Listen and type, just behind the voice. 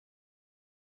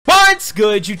What's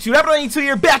good, YouTube? Happy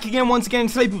here, back again once again.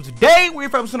 Today we're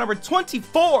for episode number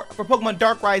 24 for Pokemon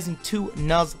Dark Rising 2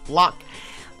 Nuzlocke.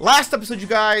 Last episode, you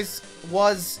guys,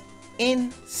 was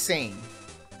insane.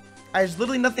 There's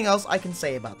literally nothing else I can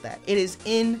say about that. It is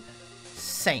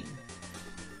insane.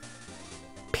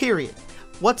 Period.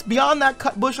 What's beyond that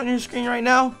cut bush on your screen right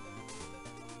now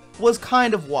was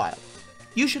kind of wild.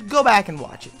 You should go back and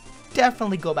watch it.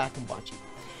 Definitely go back and watch it.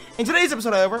 In today's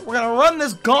episode, however, we're going to run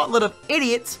this gauntlet of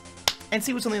idiots and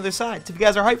see what's on the other side. So if you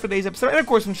guys are hyped for today's episode, and of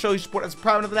course, want to show your support as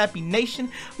proud of the TheKingNappy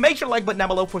Nation, make sure to like button down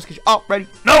below for us because you already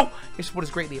know your support is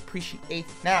greatly appreciated.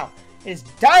 Now, it is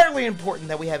direly important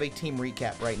that we have a team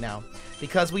recap right now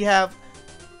because we have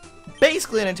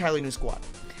basically an entirely new squad.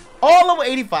 All level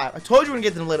 85. I told you we're going to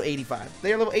get them level 85.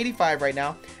 They are level 85 right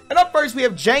now. And up first, we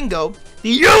have Django, the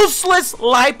useless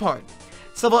Lipard.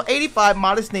 It's level 85,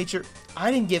 modest nature. I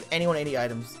didn't give anyone any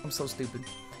items. I'm so stupid.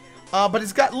 But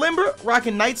it's got Limber,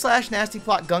 rocking Night Slash, Nasty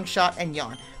Plot, Gunk Shot, and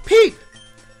Yawn. Peep!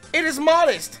 It is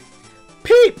modest.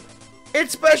 Peep!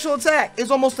 Its special attack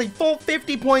is almost a full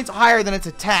 50 points higher than its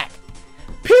attack.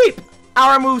 Peep!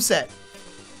 Our moveset.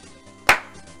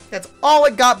 That's all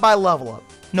it got by level up.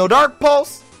 No Dark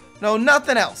Pulse. No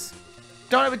nothing else.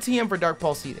 Don't have a TM for Dark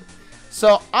Pulse either.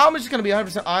 So I'm just going to be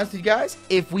 100% honest with you guys.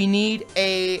 If we need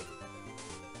a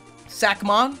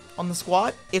Sackmon on the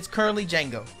squad, it's currently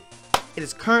Django. It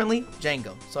is currently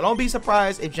Django. So don't be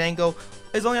surprised if Django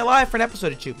is only alive for an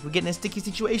episode or two. If we get in a sticky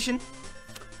situation,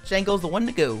 Django's the one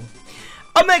to go.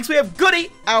 Up next, we have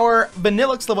Goody, our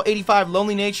Vanillix level 85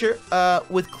 Lonely Nature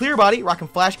with Clear Body, rocking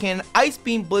Flash Cannon, Ice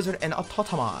Beam, Blizzard, and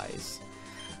Autotomize,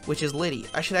 which is Liddy.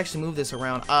 I should actually move this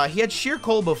around. He had Sheer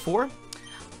Cold before,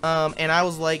 and I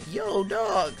was like, yo,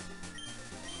 dog,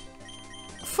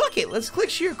 fuck it, let's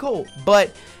click Sheer Cold.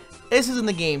 But this isn't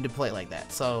the game to play like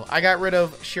that, so I got rid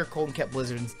of Sheer Cold and kept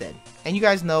Blizzard instead. And you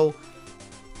guys know,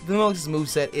 Vanillix's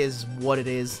moveset is what it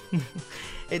is.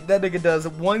 That nigga does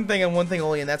one thing and one thing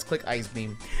only, and that's click Ice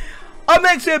Beam. Up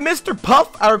next, we have Mr.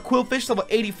 Puff, our Quillfish, level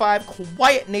 85,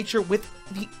 Quiet Nature with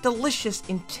the delicious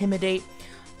Intimidate.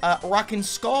 Rocking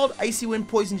Scald, Icy Wind,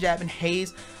 Poison Jab, and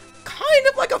Haze. Kind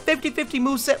of like a 50-50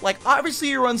 moveset. Like, obviously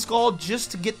you run Scald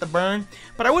just to get the burn,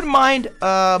 but I wouldn't mind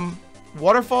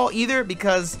Waterfall either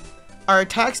because our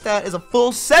attack stat is a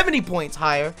full 70 points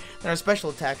higher than our special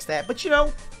attack stat. But you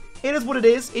know, it is what it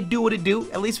is. It do what it do.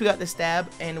 At least we got the stab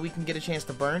and we can get a chance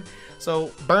to burn.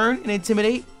 So burn and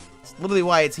Intimidate, it's literally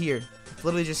why it's here. It's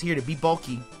literally just here to be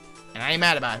bulky, and I ain't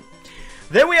mad about it.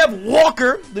 Then we have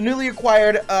Walker, the newly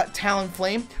acquired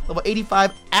Talonflame, level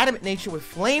 85 Adamant Nature with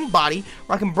Flame Body,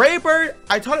 rocking Brave Bird,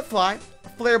 I Taught It Fly,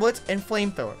 Flare Blitz, and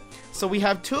Flamethrower. So we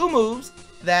have two moves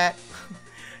that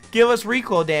give us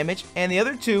recoil damage, and the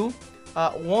other two,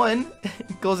 one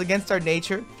goes against our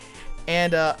nature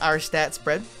and our stat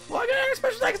spread. Well, again, our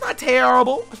special attack is not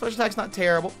terrible. Our special attack is not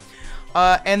terrible.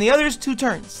 And the other is 2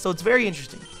 turns, so it's very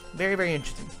interesting. Very, very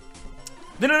interesting.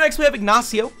 Then next we have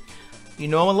Ignacio. You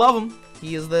know and love him.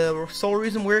 He is the sole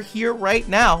reason we're here right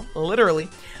now, literally.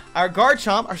 Our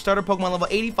Garchomp, our starter Pokemon, level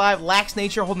 85, Lax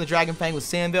Nature, holding the Dragon Fang with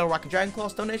Sandveil, rocking Dragon Claw,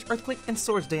 Stone Edge, Earthquake, and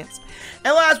Swords Dance.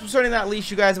 And last but certainly not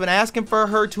least, you guys have been asking for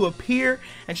her to appear,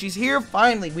 and she's here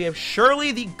finally. We have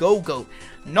Shirley the Go-Goat,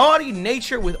 Naughty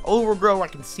Nature with Overgrow,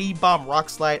 rocking Seed Bomb, Rock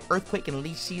Slide, Earthquake, and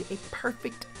Leech Seed. A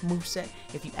perfect moveset,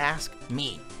 if you ask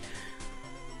me.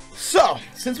 So,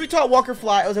 since we taught Walker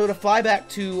Fly, I was able to fly back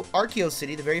to Arceus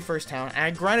City, the very first town, and I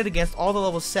grinded against all the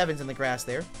level 7s in the grass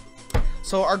there.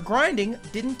 So our grinding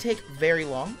didn't take very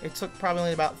long. It took probably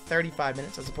only about 35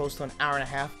 minutes as opposed to an hour and a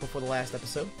half before the last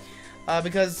episode.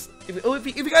 Because if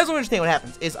you guys don't understand what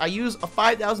happens, is I use a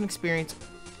 5,000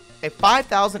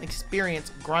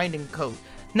 experience grinding code.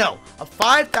 No, a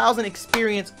 5,000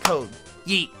 experience code.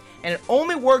 Yeet. And it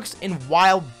only works in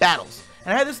wild battles.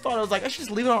 And I had this thought, I was like, I should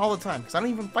just leave it on all the time, because I don't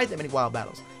even fight that many wild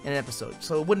battles in an episode.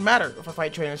 So it wouldn't matter if I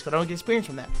fight trainers, because I don't get experience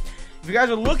from that. If you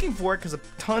guys are looking for it, because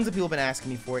tons of people have been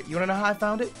asking me for it, you want to know how I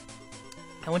found it?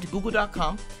 I went to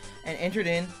google.com and entered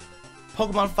in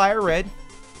Pokemon Fire Red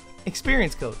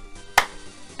experience code.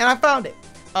 And I found it.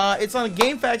 It's on a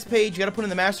GameFAQs page. You got to put in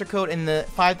the master code and the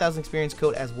 5,000 experience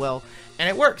code as well. And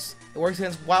it works. It works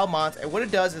against wild mons. And what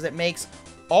it does is it makes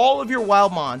all of your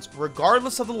wild mons,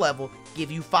 regardless of the level,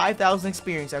 give you 5,000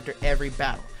 experience after every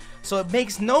battle. So it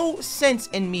makes no sense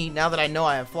in me, now that I know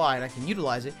I have Fly and I can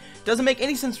utilize it, doesn't make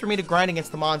any sense for me to grind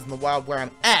against the mons in the wild where I'm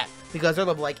at, because they're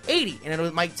level like 80, and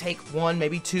it might take 1,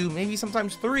 maybe 2, maybe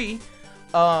sometimes 3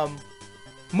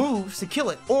 moves to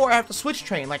kill it, or I have to switch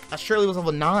train, like Shirley was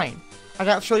level 9. I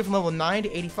got Shirley from level 9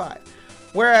 to 85.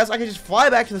 Whereas I could just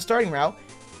fly back to the starting route,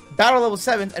 battle level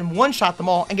 7s, and one-shot them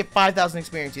all, and get 5,000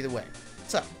 experience either way.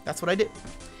 So, that's what I did.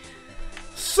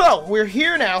 So, we're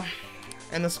here now.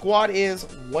 And the squad is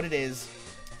what it is.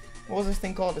 What was this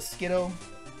thing called? The Skiddo?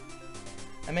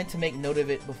 I meant to make note of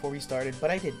it before we started,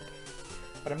 but I didn't.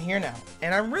 But I'm here now.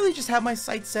 And I really just have my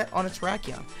sights set on its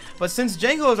Terrakion. But since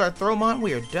Django is our Throwmon,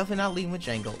 we are definitely not leading with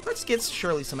Django. Let's get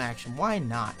Shirley some action. Why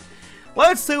not?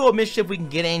 Let's see what mischief we can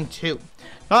get into.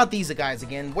 Not these guys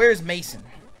again. Where's Mason?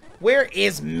 Where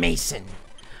is Mason?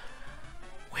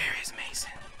 Where is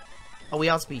Mason? Oh, we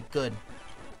outspeed. Good.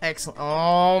 Excellent.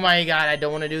 Oh my god, I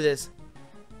don't want to do this.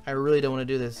 I really don't want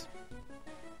to do this.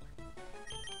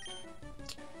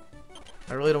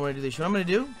 I really don't want to do this. You know what I'm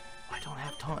going to do? I don't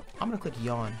have taunt. I'm going to click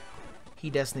yawn. He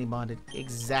Destiny bonded.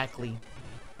 Exactly.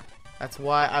 That's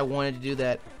why I wanted to do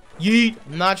that. Yeet!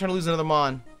 I'm not trying to lose another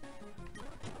Mon.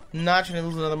 Not trying to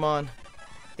lose another Mon.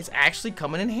 It's actually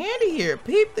coming in handy here.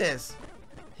 Peep this.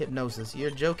 Hypnosis.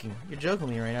 You're joking. You're joking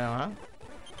with me right now, huh?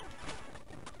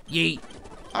 Yeet.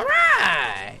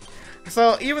 Alright!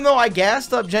 So, even though I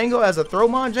gassed up Django as a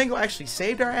Throwmon, Django actually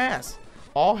saved our ass.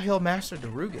 All hail Master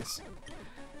Darugus.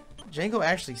 Django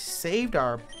actually saved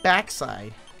our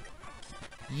backside.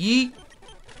 Yeet.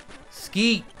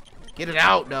 Skeet. Get it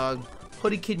out, dog.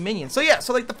 Hoodie Kid Minion. So yeah,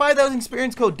 so like the 5,000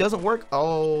 experience code doesn't work.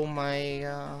 Oh my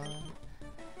god.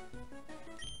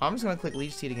 I'm just gonna click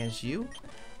Leech Seed against you.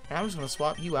 And I'm just gonna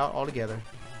swap you out altogether.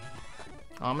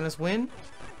 Ominous Wind.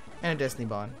 And a Destiny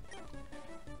Bond.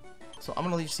 So I'm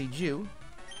gonna Leech Seed you.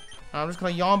 And I'm just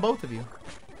gonna yawn both of you.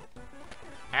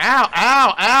 Ow,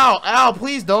 ow, ow, ow,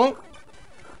 please don't.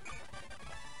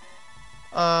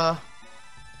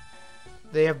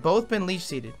 They have both been Leech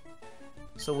Seeded.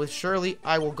 So with Shirley,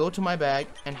 I will go to my bag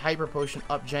and Hyper Potion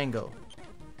up Django.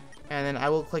 And then I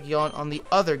will click yawn on the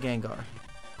other Gengar.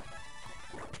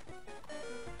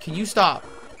 Can you stop?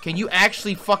 Can you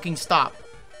actually fucking stop?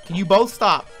 Can you both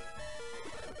stop?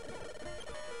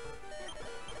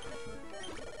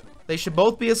 They should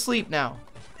both be asleep now.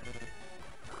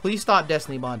 Please stop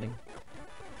Destiny bonding.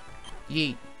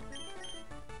 Yeet.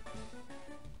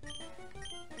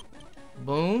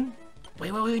 Boom.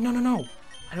 Wait, wait, wait, no, no, no.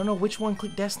 I don't know which one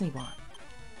clicked Destiny Bond.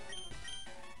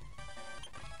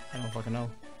 I don't fucking know.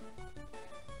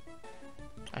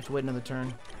 I have to wait another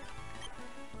turn.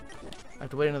 I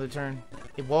have to wait another turn.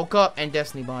 It woke up and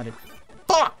Destiny Bonded.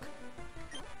 Fuck!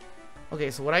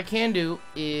 Okay, so what I can do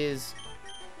is...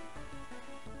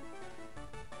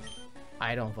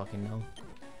 I don't fucking know.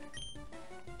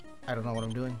 I don't know what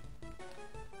I'm doing.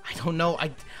 I don't know.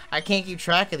 I can't keep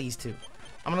track of these two.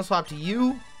 I'm gonna swap to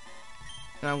you.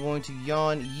 And I'm going to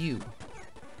yawn you.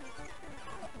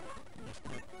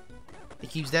 It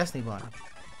keeps Destiny Bond.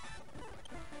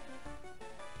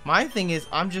 My thing is,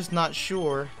 I'm just not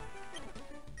sure.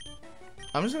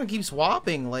 I'm just gonna keep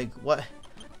swapping. Like, what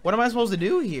am I supposed to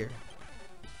do here?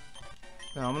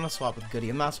 No, I'm gonna swap with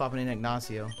Goody. I'm not swapping in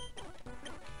Ignacio.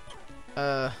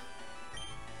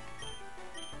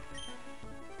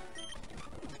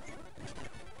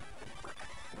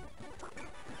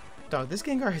 Dog, this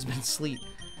Gengar has been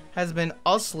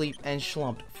asleep and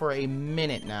slumped for a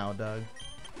minute now, dog.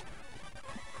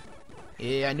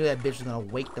 Yeah, I knew that bitch was gonna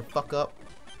wake the fuck up.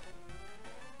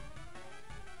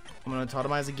 I'm gonna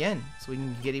totemize again so we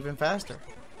can get even faster.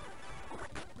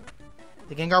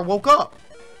 The Gengar woke up.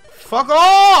 Fuck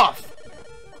off!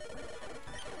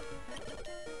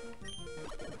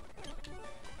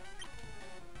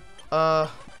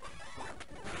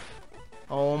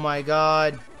 Oh my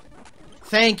god.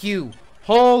 Thank you.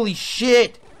 Holy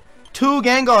shit. 2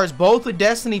 Gengars, both with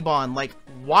Destiny Bond. Like,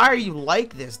 why are you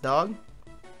like this, dog?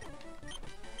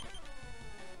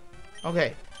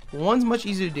 Okay. One's much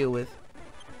easier to deal with.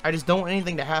 I just don't want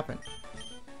anything to happen.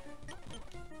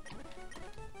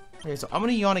 Okay, so I'm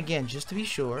gonna yawn again, just to be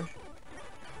sure.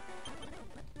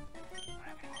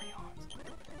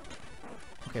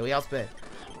 Okay, we outsped.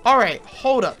 Alright,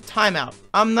 hold up. Timeout.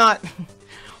 I'm not...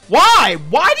 Why?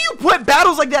 Why do you put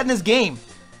battles like that in this game?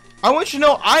 I want you to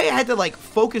know I had to like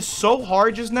focus so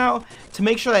hard just now to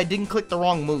make sure that I didn't click the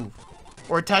wrong move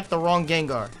or attack the wrong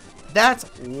Gengar. That's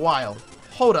wild.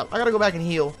 Hold up. I gotta go back and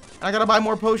heal. And I gotta buy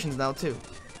more potions now too.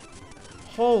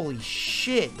 Holy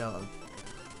shit, dog.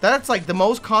 That's like the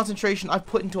most concentration I've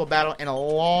put into a battle in a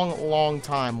long, long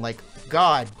time. Like,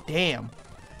 god damn.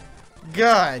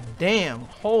 God damn.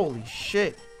 Holy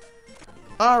shit.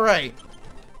 Alright.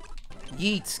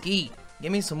 Yeet skeet.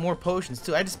 Give me some more potions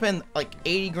too. I had to spend like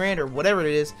 80 grand or whatever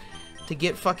it is to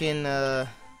get fucking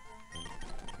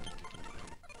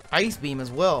Ice Beam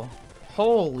as well.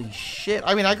 Holy shit.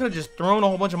 I mean, I could have just thrown a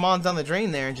whole bunch of mons down the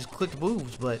drain there and just clicked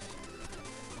moves, but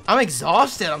I'm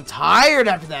exhausted. I'm tired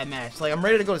after that match. Like, I'm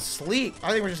ready to go to sleep.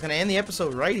 I think we're just gonna end the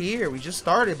episode right here. We just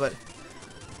started, but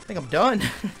I think I'm done.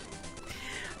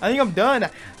 I think I'm done.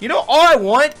 You know, all I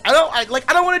want, I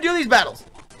don't want to do these battles.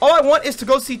 All I want is to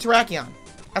go see Terrakion.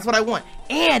 That's what I want.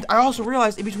 And I also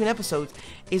realized in between episodes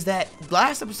is that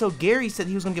last episode Gary said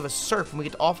he was going to give us Surf when we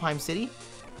get to Alfheim City,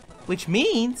 which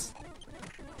means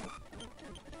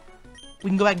we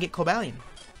can go back and get Cobalion,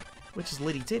 which is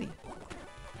Litty Titty.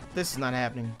 This is not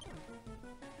happening.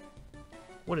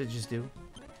 What did it just do?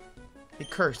 It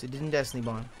cursed. It didn't Destiny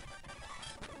Bond.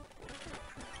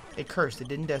 It cursed. It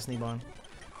didn't Destiny Bond.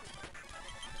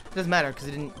 It doesn't matter because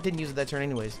it didn't use it that turn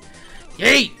anyways.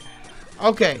 Yeet!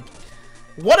 Okay.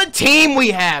 What a team we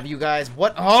have, you guys.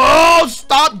 What? Oh,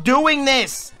 stop doing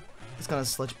this! It's gonna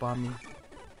Sledge Bomb me.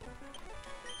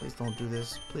 Please don't do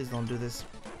this. Please don't do this.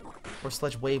 Or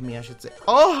Sledge Wave me, I should say.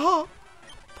 Oh!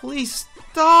 Please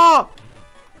stop!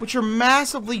 With your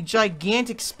massively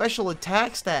gigantic special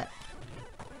attack stat.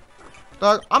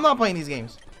 Dog, I'm not playing these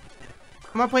games.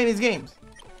 I'm not playing these games.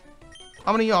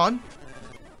 I'm gonna yawn.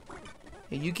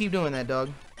 Hey, you keep doing that,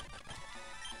 dog.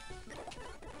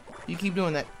 You keep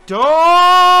doing that.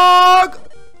 Dog!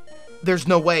 There's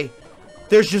no way.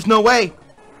 There's just no way.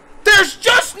 There's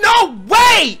just no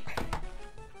way!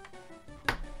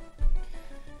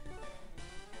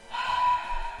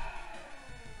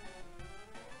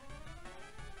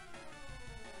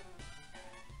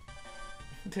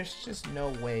 There's just no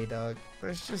way, dog.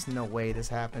 There's just no way this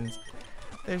happens.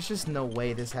 There's just no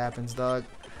way this happens, dog.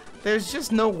 There's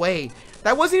just no way.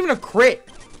 That wasn't even a crit.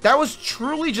 That was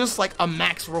truly just like a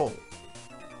max roll.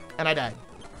 And I died.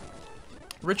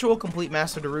 Ritual complete,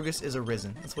 Master Darugus is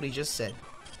arisen. That's what he just said.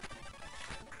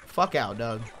 Fuck out,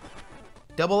 dog.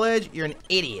 Double Edge, you're an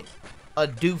idiot. A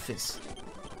doofus.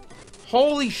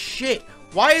 Holy shit.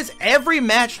 Why is every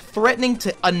match threatening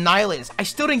to annihilate us? I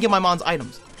still didn't get my Mon's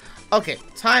items. Okay,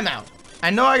 timeout. I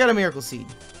know I got a Miracle Seed.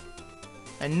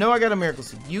 I know I got a Miracle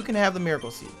Seed. You can have the Miracle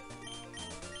Seed.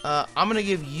 I'm gonna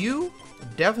give you,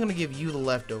 definitely gonna give you the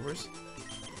leftovers.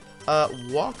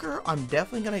 Walker, I'm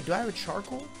definitely gonna, do I have a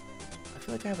charcoal? I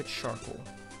feel like I have a charcoal.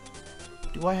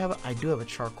 Do I have a, I do have a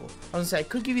charcoal. I was gonna say, I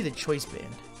could give you the choice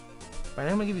band, but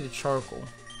I'm gonna give you the charcoal.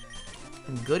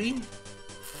 And Goody?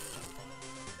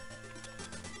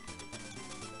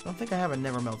 I don't think I have a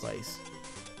Never Melt Ice.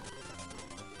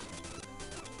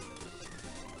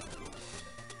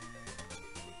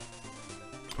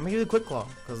 I'm gonna give you the Quick Claw,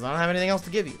 because I don't have anything else to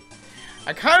give you.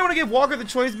 I kind of want to give Walker the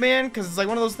choice band, because it's like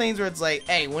one of those things where it's like,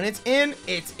 hey, when it's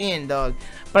in, dog.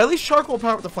 But at least Charcoal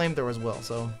power with the flamethrower as well,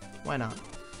 so why not?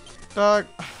 Dog.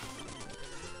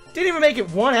 Didn't even make it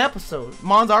one episode.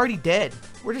 Mon's already dead.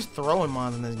 We're just throwing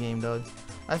Mons in this game, dog.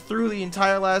 I threw the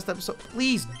entire last episode.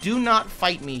 Please do not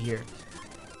fight me here.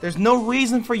 There's no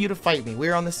reason for you to fight me.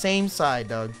 We're on the same side,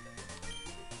 dog.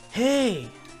 Hey.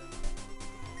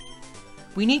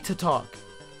 We need to talk.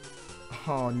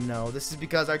 Oh no, this is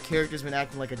because our character's been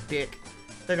acting like a dick.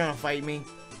 They're gonna fight me.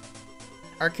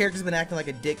 Our character's been acting like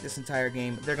a dick this entire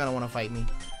game. They're gonna want to fight me.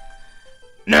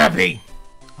 Nappy!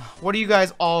 What are you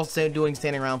guys all doing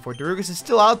standing around for? Darugus is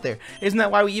still out there. Isn't that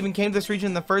why we even came to this region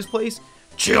in the first place?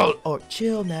 Chill! Oh,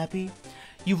 chill, Nappy.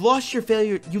 You've lost your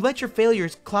failure. You let your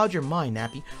failures cloud your mind,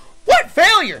 Nappy. What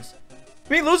failures?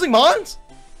 You mean losing Mons?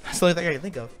 That's the only thing I can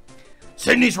think of.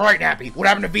 Sydney's right, Nappy. What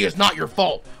happened to V is not your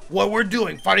fault. What we're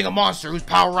doing, fighting a monster whose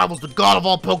power rivals the god of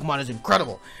all Pokemon, is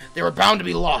incredible. They were bound to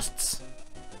be losts.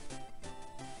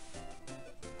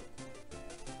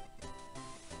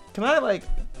 Can I, like,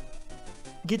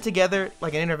 get together,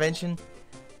 like, an intervention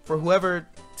for whoever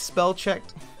spell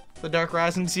checked the Dark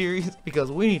Rising series?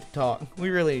 Because we need to talk. We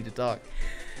really need to talk.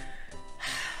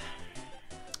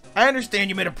 I understand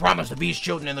you made a promise to V's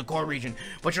children in the core region,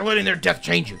 but you're letting their death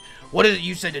change you. What is it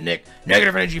you said to Nick?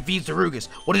 Negative energy feeds Darugus.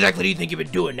 What exactly do you think you've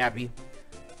been doing, Nappy?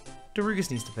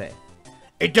 Darugus needs to pay.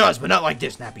 It does, but not like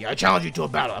this, Nappy. I challenge you to a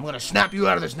battle. I'm going to snap you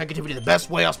out of this negativity the best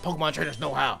way us Pokemon trainers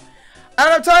know how. I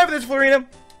don't have time for this, Florina.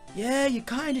 Yeah, you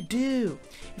kind of do.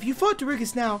 If you fought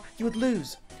Darugus now, you would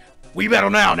lose. We battle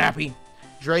now, Nappy.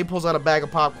 Dre pulls out a bag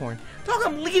of popcorn. Dog,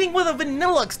 I'm leading with a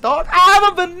Vanillux, dog. I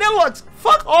have a Vanillux.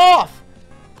 Fuck off.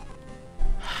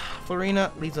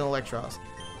 Florina leads an Electros.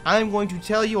 I'm going to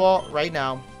tell you all right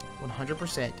now,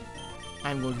 100%,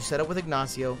 I'm going to set up with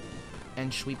Ignacio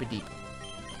and sweep it deep.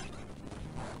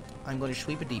 I'm going to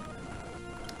sweep it deep.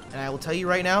 And I will tell you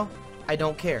right now, I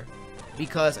don't care.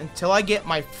 Because until I get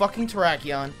my fucking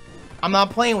Terrakion, I'm not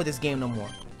playing with this game no more.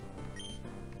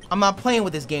 I'm not playing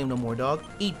with this game no more, dog.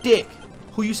 Eat dick.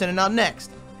 Who you sending out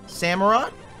next?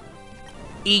 Samurott?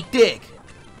 Eat dick.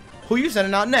 Who you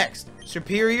sending out next?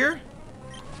 Superior?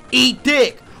 Eat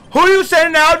dick. Who you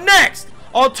sending out next?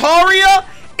 Altaria?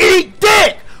 Eat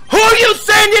dick. Who you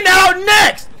sending out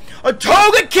next? A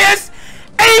Togekiss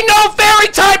Ain't no fairy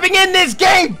typing in this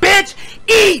game, bitch!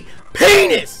 Eat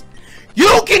penis!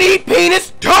 You can eat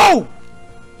penis too!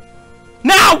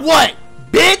 Now what,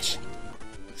 bitch?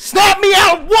 Snap me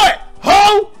out what,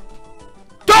 ho?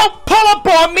 Don't pull up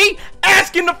on me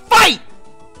asking to fight!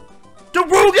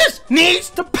 Darugus needs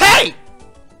to pay!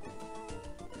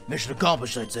 Mission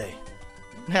accomplished, I'd say.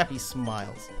 Nappy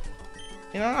smiles.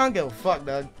 You know, I don't give a fuck,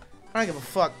 Doug. I don't give a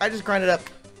fuck. I just grinded up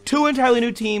 2 entirely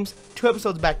new teams, 2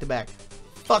 episodes back to back.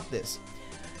 Fuck this.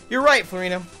 You're right,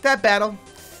 Florina. That battle,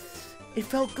 it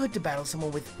felt good to battle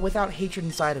someone without hatred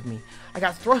inside of me. I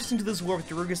got thrust into this war with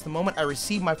Darugus the moment I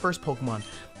received my first Pokemon.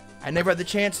 I never had the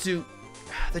chance to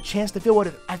feel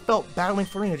what I felt battling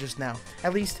Florina just now.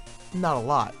 At least, not a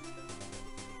lot.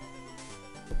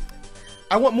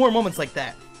 I want more moments like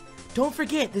that. Don't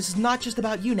forget, this is not just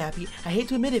about you, Nappy. I hate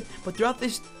to admit it, but throughout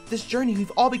this journey,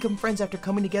 we've all become friends after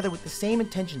coming together with the same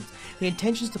intentions. The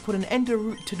intentions to put an end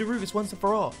to Darugus once and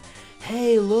for all.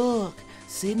 Hey, look,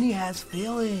 Sydney has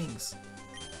feelings.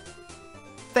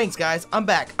 Thanks, guys. I'm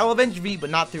back. I'll avenge V, but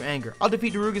not through anger. I'll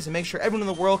defeat Darugus and make sure everyone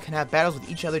in the world can have battles with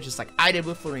each other just like I did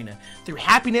with Florina, through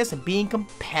happiness and being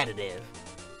competitive.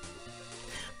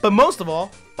 But most of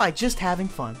all, by just having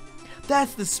fun.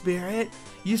 That's the spirit.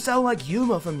 You sound like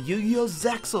Yuma from Yu-Gi-Oh!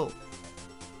 Zexal.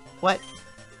 What?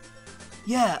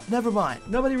 Yeah, never mind.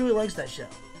 Nobody really likes that show.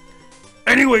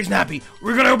 Anyways, Nappy,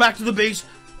 we're gonna go back to the base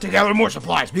to gather more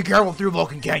supplies. Be careful through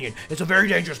Vulcan Canyon. It's a very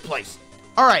dangerous place.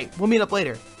 Alright, we'll meet up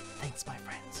later. Thanks, my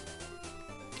friends.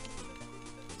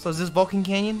 So is this Vulcan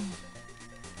Canyon?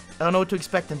 I don't know what to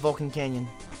expect in Vulcan Canyon.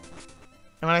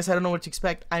 And when I say I don't know what to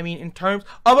expect, I mean in terms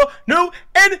of a new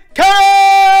encounter!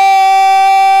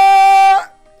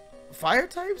 Fire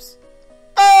types?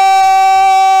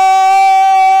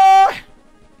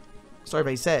 Sorry, but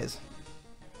he says.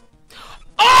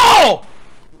 Oh!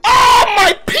 Oh,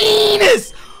 my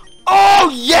penis! Oh,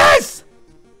 yes!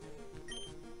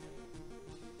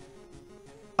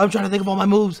 I'm trying to think of all my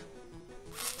moves.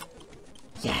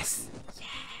 Yes.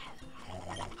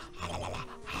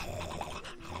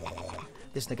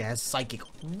 This nigga has psychic.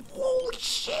 Holy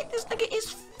shit, this nigga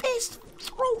is fist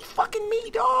throw fucking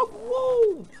me, dog.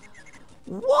 Whoa.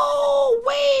 Whoa,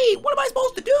 wait, what am I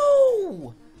supposed to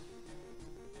do?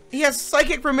 He has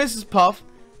Psychic for Mrs. Puff,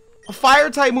 a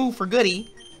Fire-type move for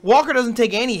Goody, Walker doesn't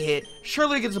take any hit,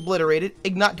 Shirley gets obliterated,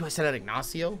 do I send out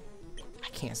Ignacio? I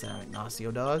can't send out Ignacio,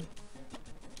 dog.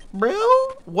 Bro,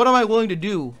 what am I willing to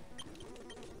do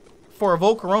for a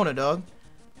Volcarona, dog?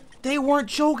 They weren't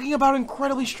joking about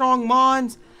incredibly strong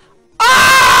Mons.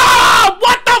 Ah!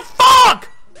 What the fuck?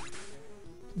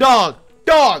 Dog,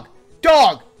 dog,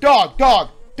 dog. Dog,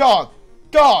 dog, dog,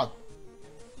 dog,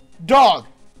 dog,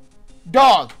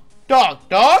 dog, dog,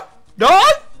 dog,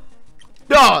 dog,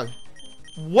 dog.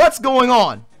 What's going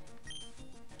on?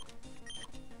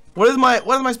 What is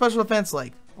my special defense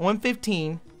like?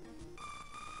 115,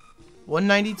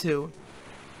 192,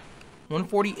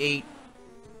 148.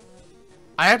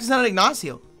 I have to send out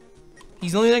Ignacio.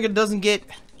 He's the only nigga that doesn't get.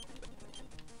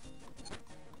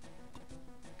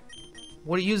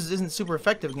 What it uses isn't super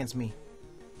effective against me.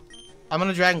 I'm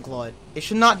gonna Dragon Claw it. It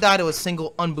should not die to a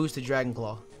single unboosted Dragon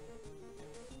Claw.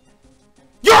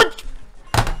 You're...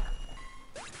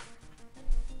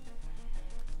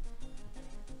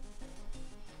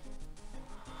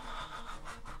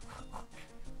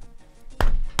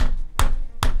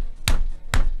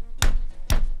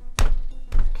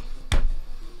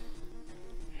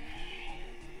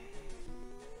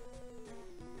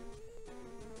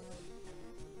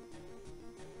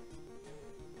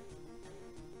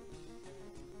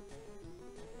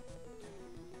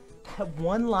 That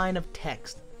one line of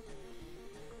text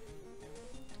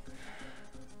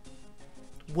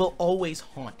will always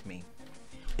haunt me.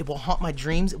 It will haunt my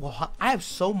dreams. It will haunt. I have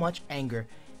so much anger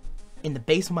in the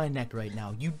base of my neck right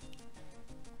now.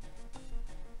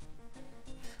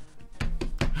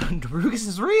 Darugus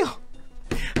is real.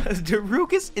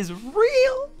 Darugus is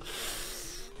real.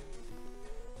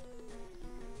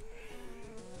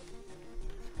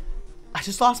 I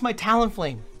just lost my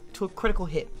Talonflame to a critical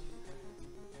hit.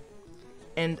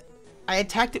 And I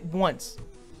attacked it once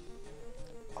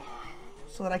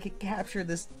so that I could capture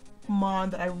this Mon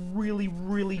that I really,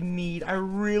 really need. I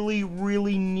really,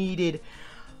 really needed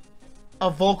a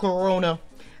Volcarona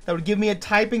that would give me a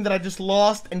typing that I just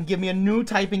lost and give me a new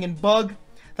typing in Bug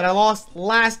that I lost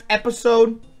last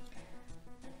episode.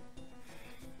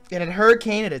 It had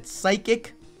Hurricane, it had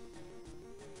Psychic.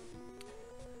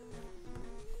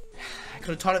 I could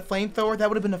have taught it Flamethrower. That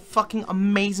would have been a fucking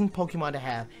amazing Pokemon to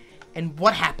have. And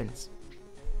what happens?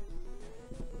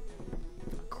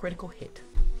 A critical hit.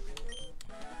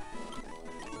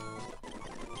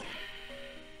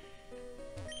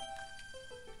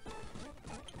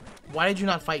 Why did you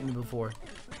not fight me before?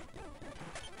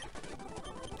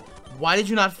 Why did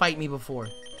you not fight me before?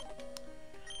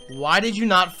 Why did you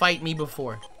not fight me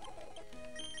before?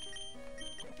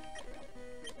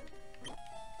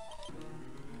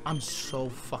 I'm so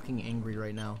fucking angry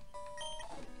right now.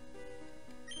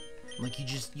 Like,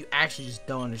 you actually just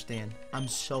don't understand. I'm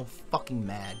so fucking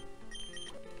mad.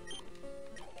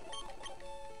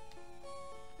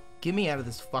 Get me out of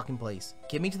this fucking place.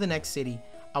 Get me to the next city.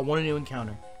 I want a new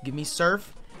encounter. Give me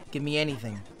surf. Give me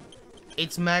anything.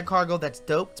 It's Mad Cargo. That's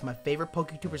dope. It's my favorite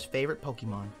PokeTuber's favorite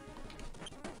Pokemon.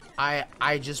 I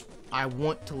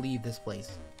want to leave this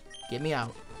place. Get me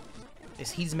out.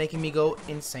 He's making me go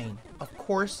insane. Of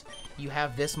course, you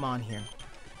have this mon here.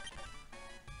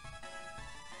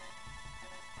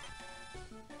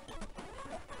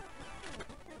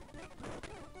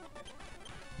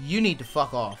 You need to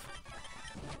fuck off.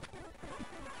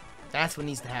 That's what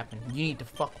needs to happen. You need to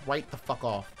fuck right the fuck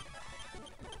off.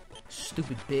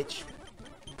 Stupid bitch.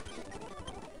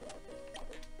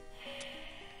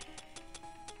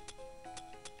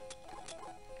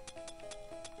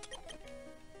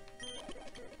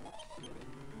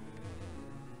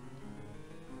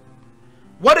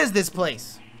 What is this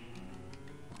place?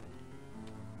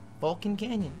 Vulcan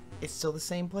Canyon. It's still the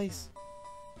same place.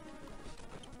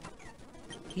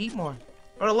 Heatmore.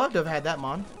 I would have loved to have had that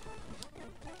mon.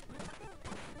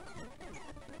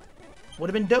 Would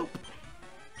have been dope.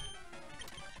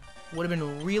 Would have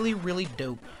been really, really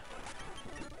dope.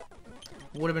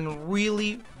 Would have been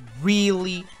really,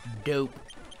 really dope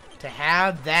to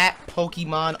have that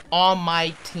Pokemon on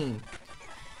my team.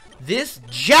 This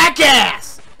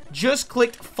jackass just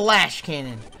clicked Flash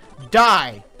Cannon.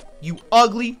 Die, you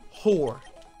ugly whore.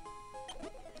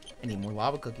 I need more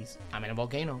lava cookies. I'm in a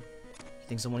volcano. You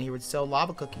think someone here would sell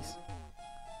lava cookies?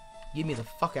 Get me the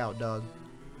fuck out, dog.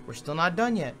 We're still not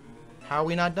done yet. How are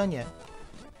we not done yet?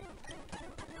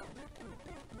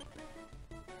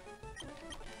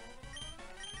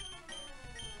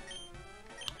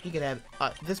 He could have...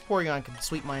 this Porygon could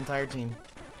sweep my entire team.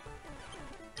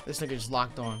 This nigga just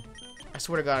locked on. I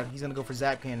swear to God, he's gonna go for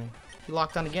Zap Cannon. He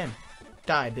locked on again.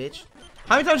 Die, bitch.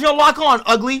 How many times you gonna lock on,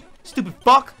 ugly? Stupid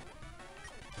fuck.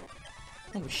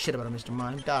 I don't give a shit about him, Mr.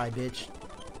 Mime. Die, bitch.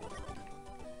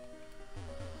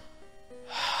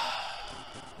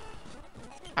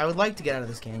 I would like to get out of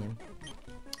this canyon.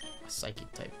 A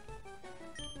psychic type.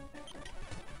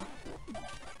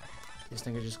 This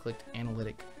nigga just clicked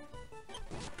analytic.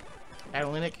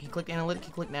 Analytic, he clicked analytic,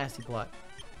 he clicked nasty plot.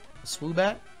 A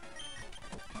Swoobat.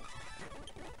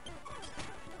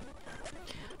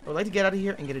 I would like to get out of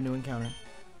here and get a new encounter.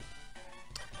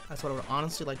 That's what I would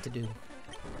honestly like to do.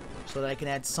 So that I can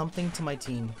add something to my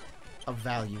team of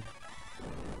value.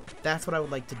 That's what I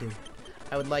would like to do.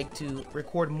 I would like to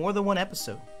record more than one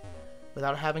episode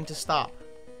without having to stop.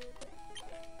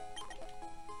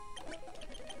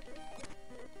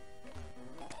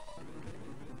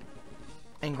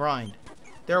 And grind.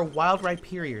 There are wild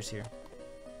Rhyperiors here.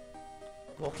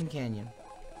 Vulcan Canyon.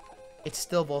 It's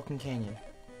still Vulcan Canyon.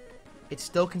 It's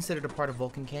still considered a part of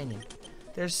Vulcan Canyon.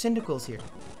 There's Cyndaquils here.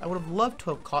 I would have loved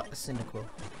to have caught a Cyndaquil.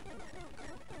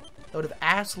 I would have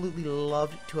absolutely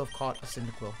loved to have caught a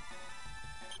Cyndaquil.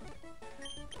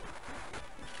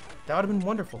 That would have been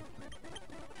wonderful.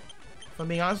 If I'm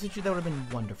being honest with you, that would have been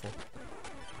wonderful.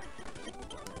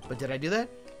 But did I do that?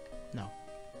 No.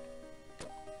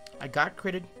 I got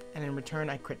critted, and in return,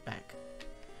 I crit back.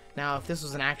 Now, if this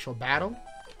was an actual battle,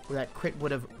 where that crit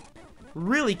would have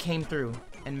really came through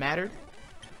and mattered,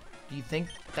 do you think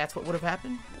that's what would have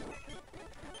happened?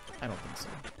 I don't think so.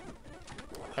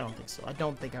 I don't think so. I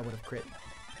don't think I would have crit.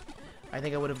 I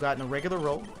think I would have gotten a regular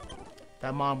roll.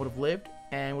 That mom would have lived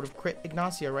and would have crit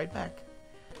Ignacia right back.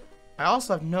 I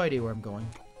also have no idea where I'm going.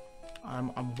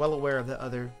 I'm well aware of the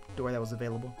other door that was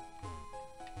available.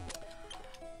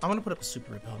 I'm gonna put up a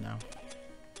super repel now.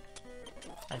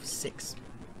 I have 6.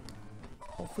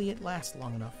 Hopefully it lasts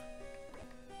long enough.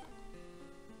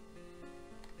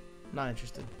 Not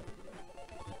interested.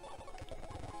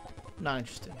 Not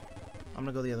interested. I'm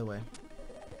gonna go the other way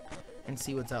and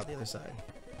see what's out the other side.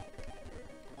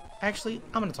 Actually,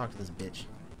 I'm gonna talk to this bitch.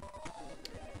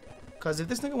 Cause if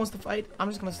this nigga wants to fight, I'm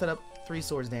just gonna set up 3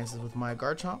 swords dances with my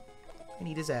Garchomp and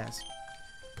eat his ass.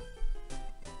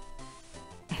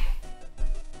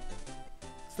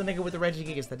 It's the nigga with the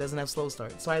Regigigas that doesn't have slow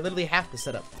start, so I literally have to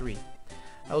set up 3.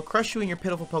 I will crush you and your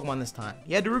pitiful Pokemon this time.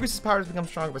 Yeah, Darugus' power has become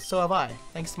stronger, but so have I.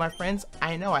 Thanks to my friends,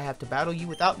 I know I have to battle you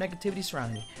without negativity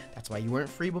surrounding me. That's why you weren't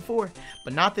free before.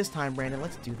 But not this time, Brandon.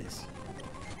 Let's do this.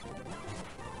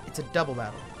 It's a double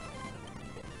battle.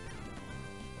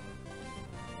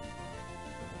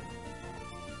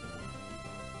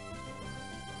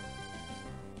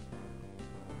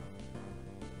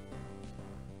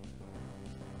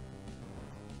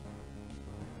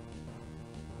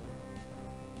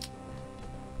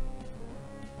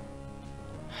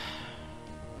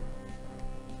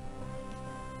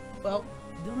 Well,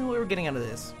 the only way we're getting out of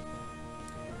this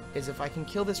is if I can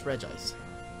kill this Regice.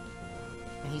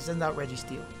 And he sends out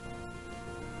Registeel.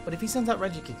 But if he sends out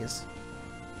Regigigas,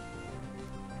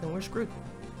 then we're screwed.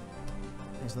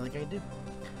 There's nothing I can do.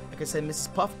 Like I said,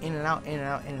 Mrs. Puff, in and out, in and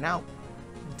out, in and out.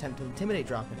 Attempt to intimidate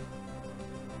drop him.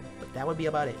 But that would be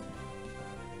about it.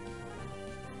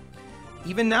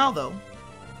 Even now, though,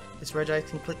 this Regice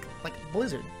can click like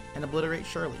Blizzard and obliterate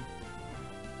Shirley.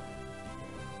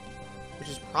 Which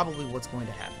is probably what's going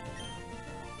to happen.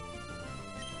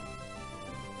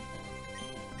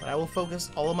 But I will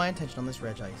focus all of my attention on this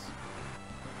Regice.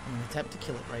 And attempt to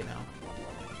kill it right now.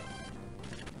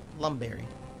 Lumberry.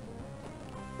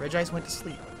 Regice went to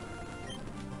sleep.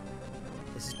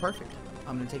 This is perfect.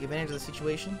 I'm going to take advantage of the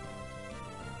situation.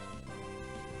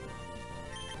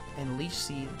 And Leech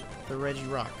Seed the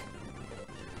Regirock.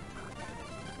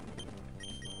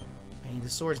 I need the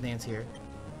Swords Dance here.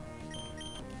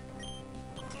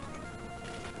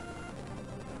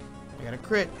 I got a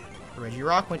crit. The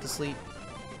Regirock went to sleep.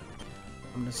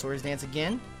 I'm going to Swords Dance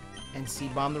again and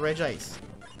Seed Bomb the Regice.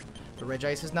 The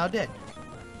Regice is now dead.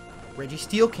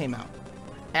 Registeel came out.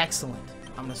 Excellent.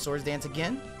 I'm going to Swords Dance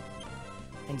again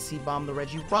and Seed Bomb the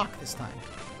Regirock this time.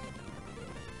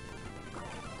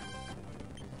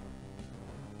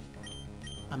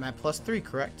 I'm at +3,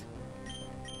 correct?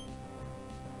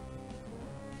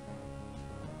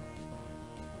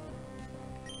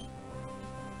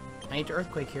 I need to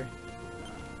Earthquake here.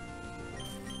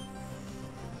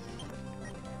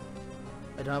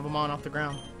 I don't have a Mon off the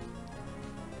ground.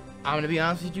 I'm gonna be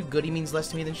honest with you, Goody means less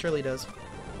to me than Shirley does.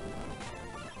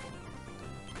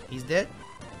 He's dead.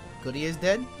 Goody is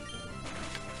dead.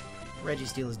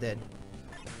 Registeel is dead.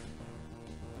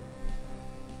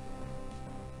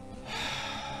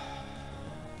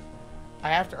 I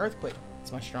have to Earthquake.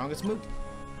 It's my strongest move.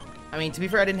 I mean, to be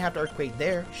fair, I didn't have to Earthquake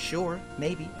there. Sure,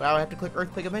 maybe. But I would have to click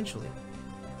Earthquake eventually.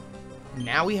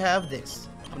 Now we have this.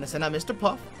 I'm going to send out Mr.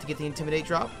 Puff to get the Intimidate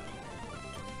drop.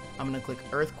 I'm going to click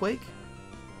Earthquake.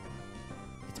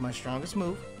 It's my strongest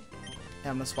move.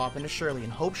 And I'm going to swap into Shirley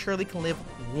and hope Shirley can live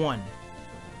 1.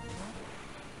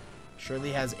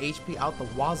 Shirley has HP out the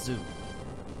wazoo.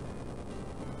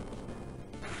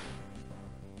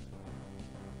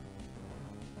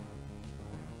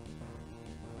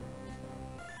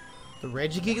 The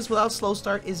Regigigas without slow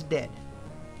start is dead.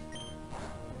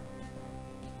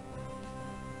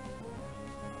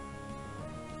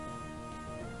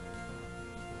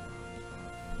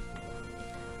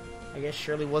 I guess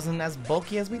Shirley wasn't as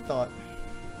bulky as we thought.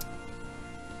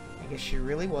 I guess she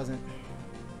really wasn't.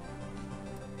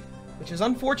 Which is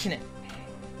unfortunate.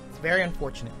 It's very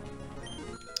unfortunate.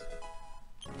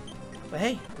 But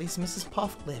hey, at least Mrs.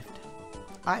 Puff lived.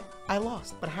 I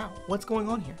lost, but how? What's going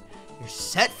on here? You're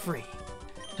set free.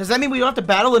 Does that mean we don't have to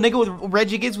battle a nigga with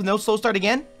Regigigas with no slow start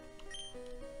again?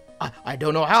 I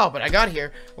don't know how, but I got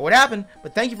here. Or what happened,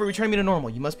 but thank you for returning me to normal.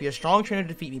 You must be a strong trainer to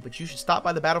defeat me, but you should stop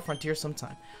by the battle frontier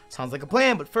sometime. Sounds like a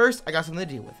plan, but first, I got something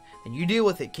to deal with. Then you deal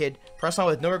with it, kid. Press on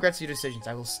with no regrets to your decisions.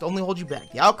 I will only hold you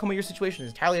back. The outcome of your situation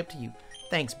is entirely up to you.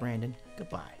 Thanks, Brandon.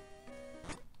 Goodbye.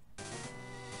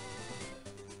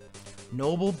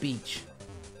 Noble Beach.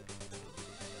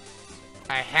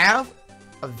 I have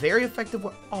a very effective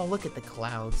one. Oh, look at the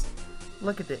clouds.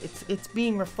 Look at it. It's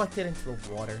being reflected into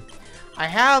the water. I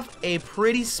have a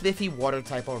pretty spiffy water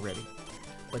type already.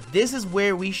 But this is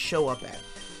where we show up at.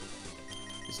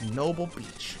 This Noble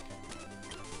Beach.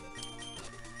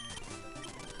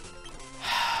 I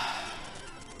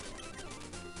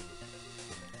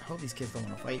hope these kids don't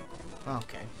want to fight.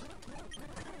 Okay.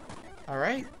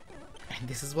 Alright. And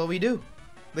this is what we do.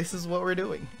 This is what we're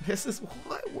doing. This is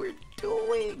what we're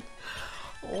doing.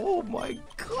 Oh my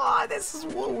god, this is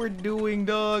what we're doing,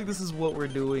 dog. This is what we're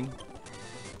doing.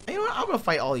 You know what? I'm gonna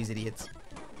fight all these idiots.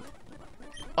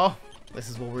 Oh, this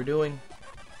is what we're doing.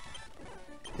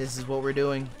 This is what we're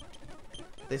doing.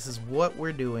 This is what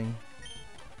we're doing.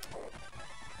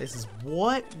 This is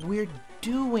what we're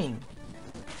doing.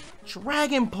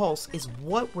 Dragon Pulse is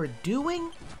what we're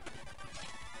doing?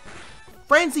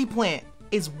 Frenzy Plant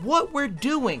is what we're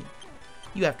doing.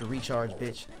 You have to recharge,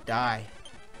 bitch. Die.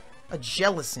 A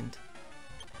Jellicent.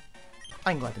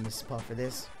 I can go after Mrs. Puff for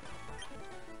this.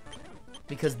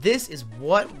 Because this is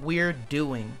what we're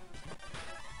doing.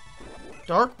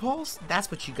 Dark Pulse?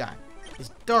 That's what you got. Is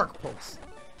Dark Pulse.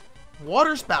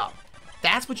 Water Spout.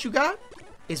 That's what you got?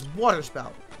 Is Water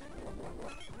Spout.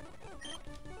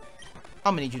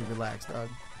 I'm gonna need you to relax, dog.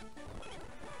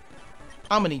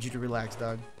 I'm gonna need you to relax,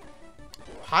 dog.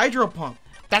 Hydro Pump.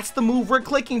 That's the move we're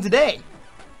clicking today.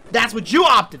 That's what you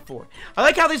opted for. I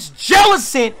like how this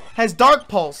Jellicent has Dark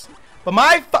Pulse, But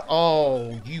my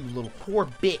oh, you little poor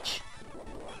bitch.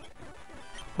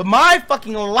 But my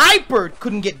fucking Liepard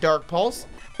couldn't get Dark Pulse.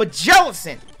 But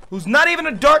Jellicent, who's not even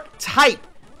a dark type,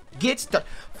 gets the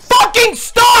fucking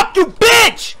stop, you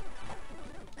bitch!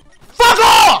 Fuck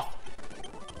off!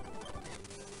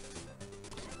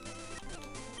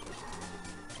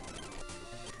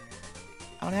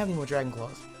 I don't have any more Dragon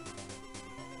Claws.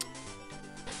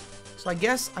 So I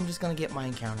guess I'm just gonna get my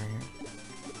encounter here.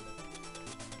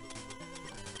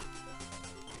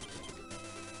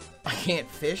 I can't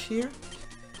fish here?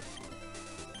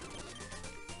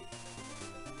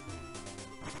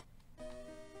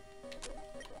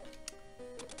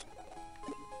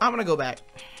 I'm gonna go back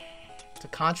to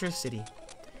Contra City,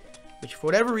 which for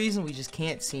whatever reason we just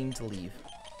can't seem to leave.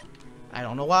 I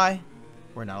don't know why.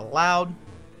 We're not allowed.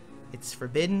 It's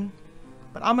forbidden.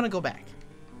 But I'm gonna go back.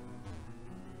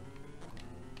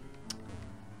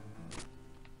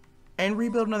 And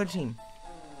rebuild another team.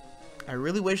 I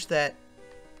really wish that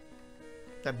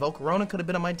Volcarona could have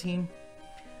been on my team,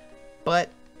 but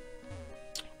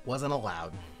wasn't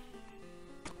allowed.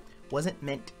 Wasn't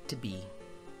meant to be.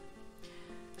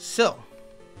 So,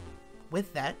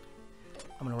 with that,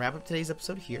 I'm going to wrap up today's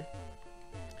episode here.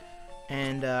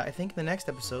 And I think the next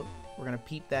episode, we're going to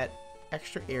peep that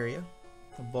extra area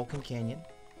of Vulcan Canyon,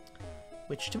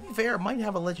 which, to be fair, might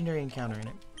have a legendary encounter in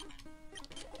it.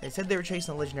 They said they were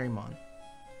chasing a legendary Mon.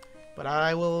 But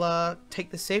I will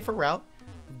take the safer route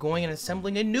of going and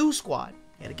assembling a new squad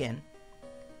yet again.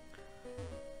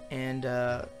 And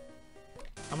I'm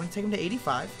going to take him to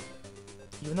 85.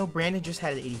 Even though Brandon just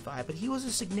had an 85, but he was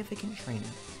a significant trainer.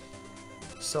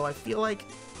 So I feel like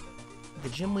the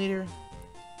gym leader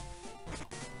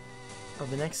of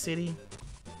the next city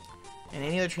and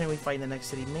any other trainer we fight in the next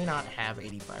city may not have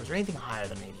 85s or anything higher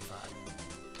than 85.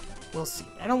 We'll see.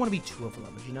 I don't want to be too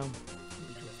overleveraged, you know?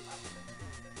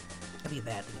 That'd be a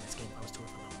bad thing in this game if I was too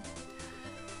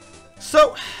overleveraged.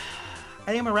 So, I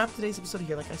think I'm going to wrap today's episode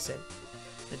here, like I said.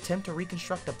 An attempt to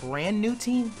reconstruct a brand new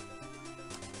team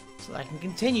so that I can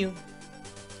continue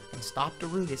and stop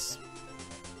Darugus,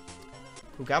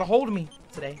 who got a hold of me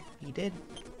today. He did.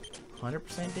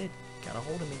 100% did. Got a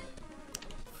hold of me.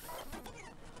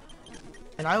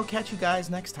 And I will catch you guys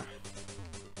next time.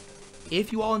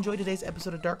 If you all enjoyed today's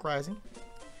episode of Dark Rising,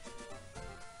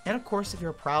 and of course, if you're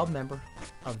a proud member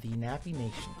of the Nappy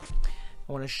Nation,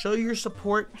 I want to show your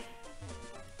support.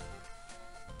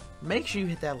 Make sure you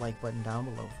hit that like button down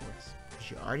below for us,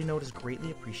 because you already know it is greatly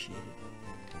appreciated.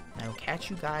 And I will catch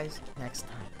you guys next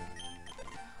time.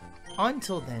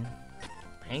 Until then,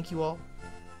 thank you all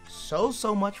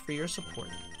so much for your support.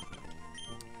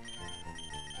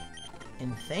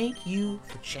 And thank you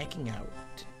for checking out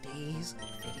today's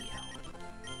video.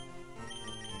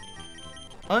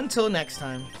 Until next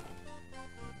time,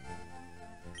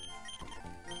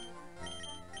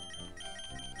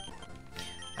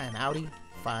 I am Audi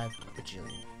 5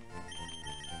 Bajillion.